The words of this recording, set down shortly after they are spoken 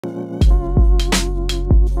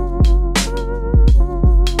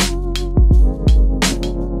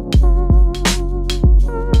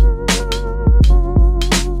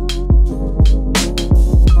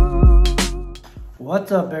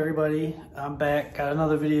What's up, everybody? I'm back, got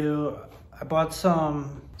another video. I bought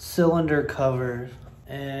some cylinder covers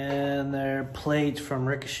and they're plates from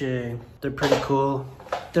Ricochet. They're pretty cool.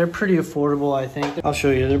 They're pretty affordable, I think. I'll show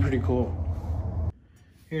you, they're pretty cool.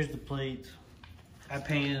 Here's the plates. I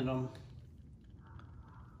painted them.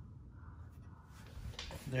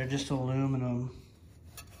 They're just aluminum.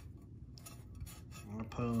 I'm gonna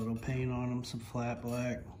put a little paint on them, some flat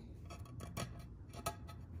black.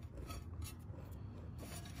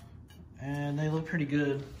 And they look pretty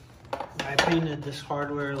good. I painted this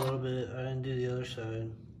hardware a little bit. I didn't do the other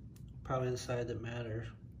side. Probably the side that matters.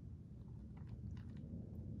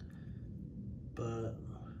 But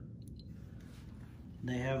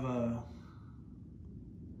they have a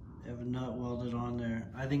nut welded on there.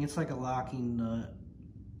 I think it's like a locking nut.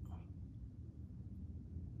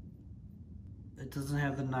 It doesn't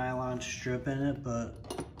have the nylon strip in it, but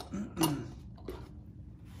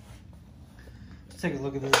let's take a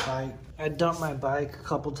look at this bike. I dumped my bike a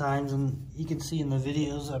couple times, and you can see in the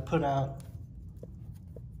videos I put out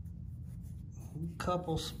a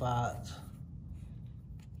couple spots.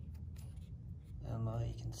 I don't know if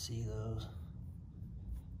you can see those.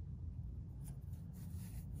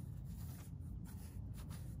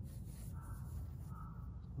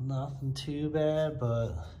 Nothing too bad,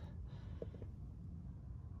 but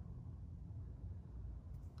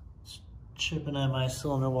it's chipping at my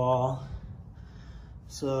cylinder wall.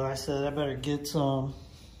 So I said I better get some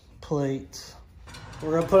plates.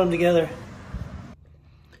 We're gonna put them together.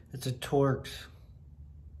 It's a Torx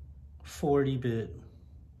 40-bit.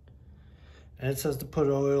 And it says to put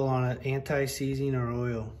oil on it, anti-seizing or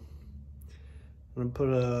oil. I'm gonna put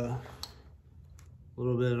a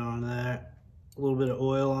little bit on that, a little bit of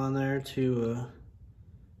oil on there to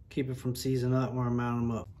keep it from seizing up when I mount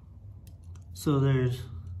them up. So there's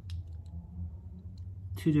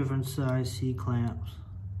two different size C-clamps.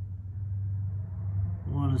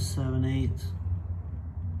 One is 7/8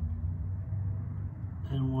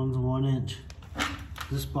 and one's 1 inch.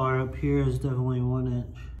 This bar up here is definitely 1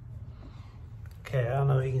 inch. Okay, I don't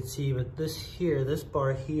know if you can see, but this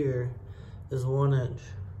bar here is 1 inch.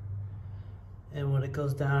 And when it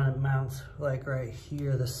goes down, it mounts like right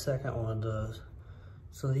here, the second one does.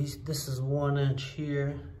 So this is 1 inch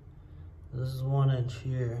here, this is 1 inch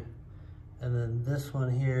here. And then this one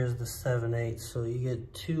here is the 7/8. So you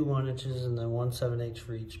get two 1 inches and then one 7/8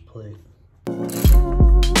 for each plate.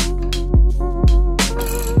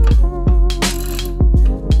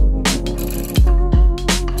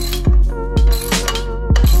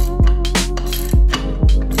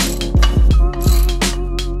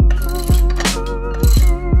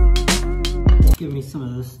 Give me some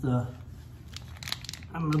of this stuff.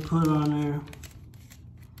 I'm gonna put on there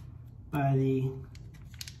by the,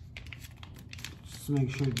 just to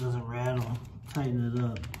make sure it doesn't rattle, tighten it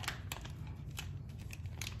up.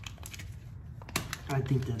 I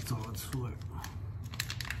think that's all it's for.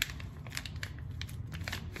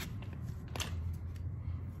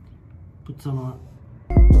 Put some on.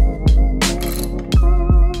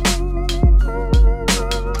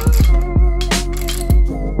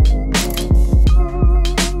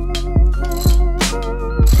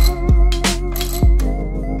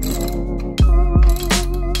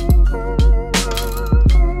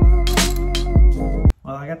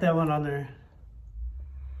 That one on there.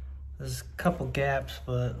 There's a couple gaps,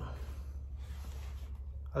 but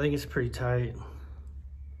I think it's pretty tight.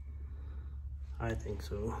 I think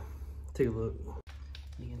so. Take a look.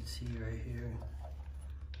 You can see right here,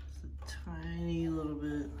 it's a tiny little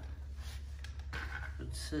bit.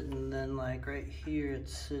 It's sitting, then like right here,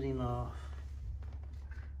 it's sitting off.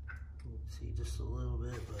 You can see just a little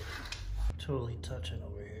bit, but totally touching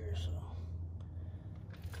over here, so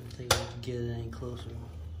I don't think I can get it any closer.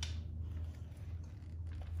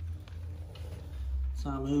 It's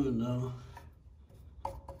not moving though.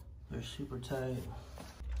 They're super tight.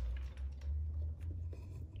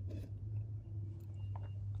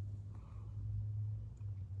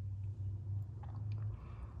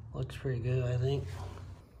 Looks pretty good, I think.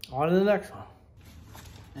 On to the next one.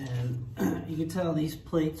 And you can tell these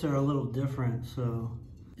plates are a little different, so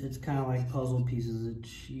it's kind of like puzzle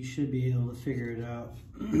pieces. You should be able to figure it out,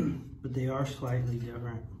 but they are slightly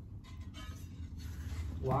different.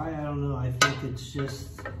 Why, I don't know. I think it's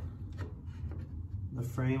just the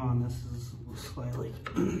frame on this is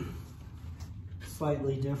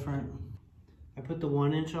slightly different. I put the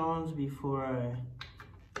 1 inch ons before I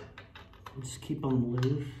just keep them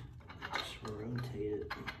loose. Just rotate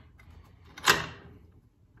it.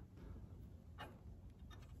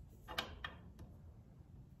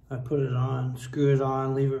 I put it on, screw it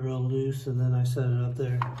on, leave it real loose, and then I set it up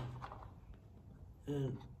there.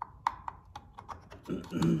 And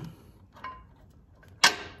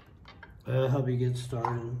that'll help you get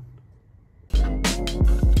started.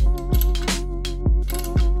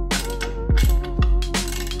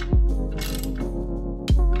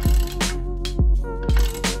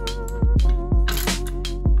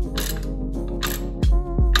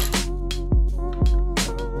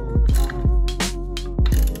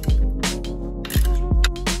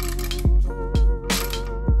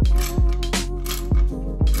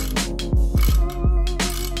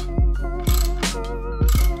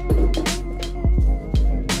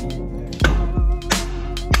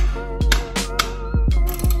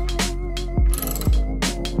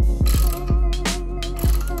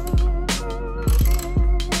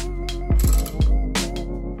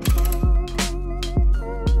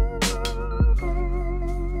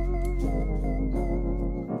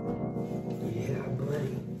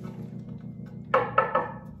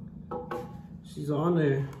 She's on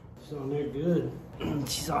there. She's on there good.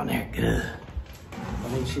 She's on there good. I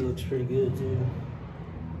think she looks pretty good too.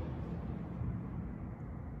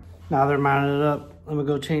 Now they're mounted up. I'm gonna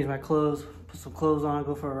go change my clothes, put some clothes on,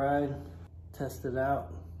 go for a ride, test it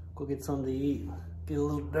out, go get something to eat, get a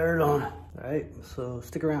little dirt on it. All right, so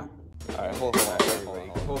stick around. All right, hold on, everybody.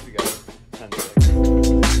 Hold together. 10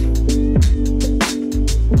 seconds.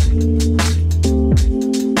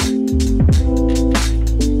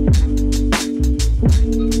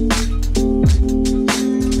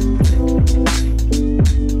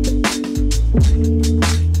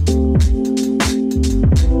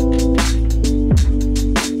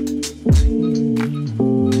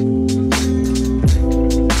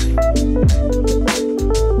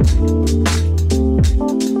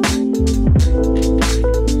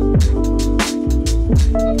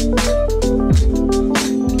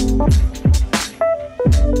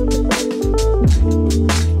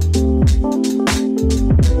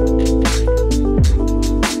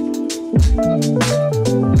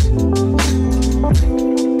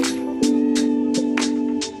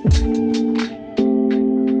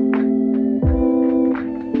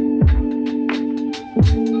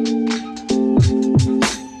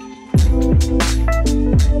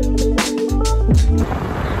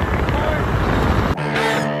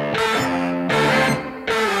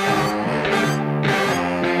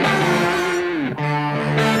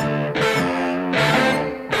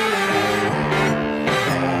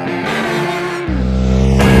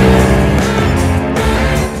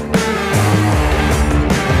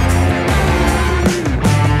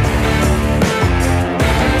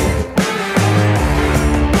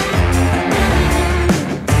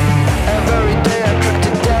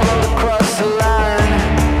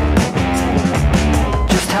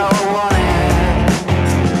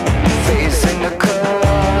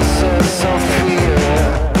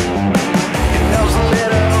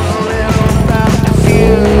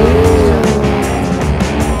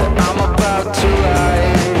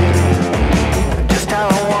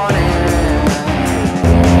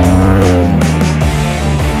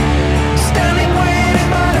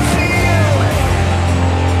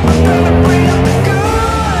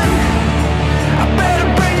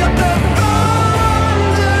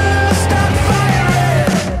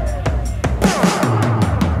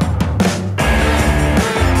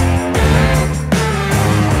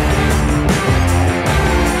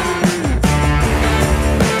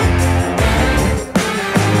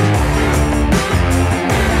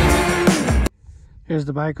 Here's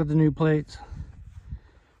the bike with the new plates.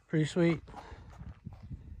 Pretty sweet.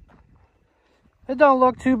 It don't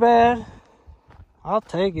look too bad. I'll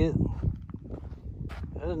take it.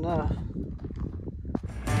 Good enough. You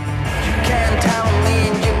can't tell me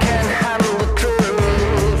you can handle the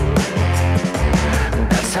truth.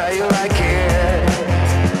 That's how you like it,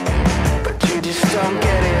 but you just don't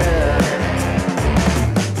get it.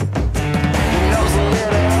 He knows a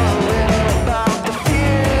little about the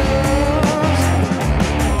fuse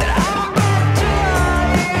that I'm about to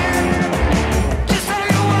light, just how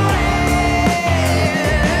you want it.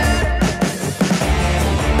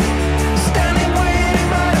 Standing waiting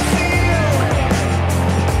by the field,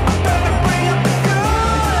 I better bring up the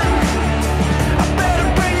gun, I better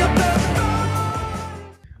bring up the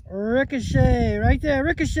gun. Ricochet, right there,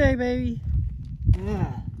 Ricochet, baby.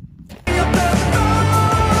 Yeah.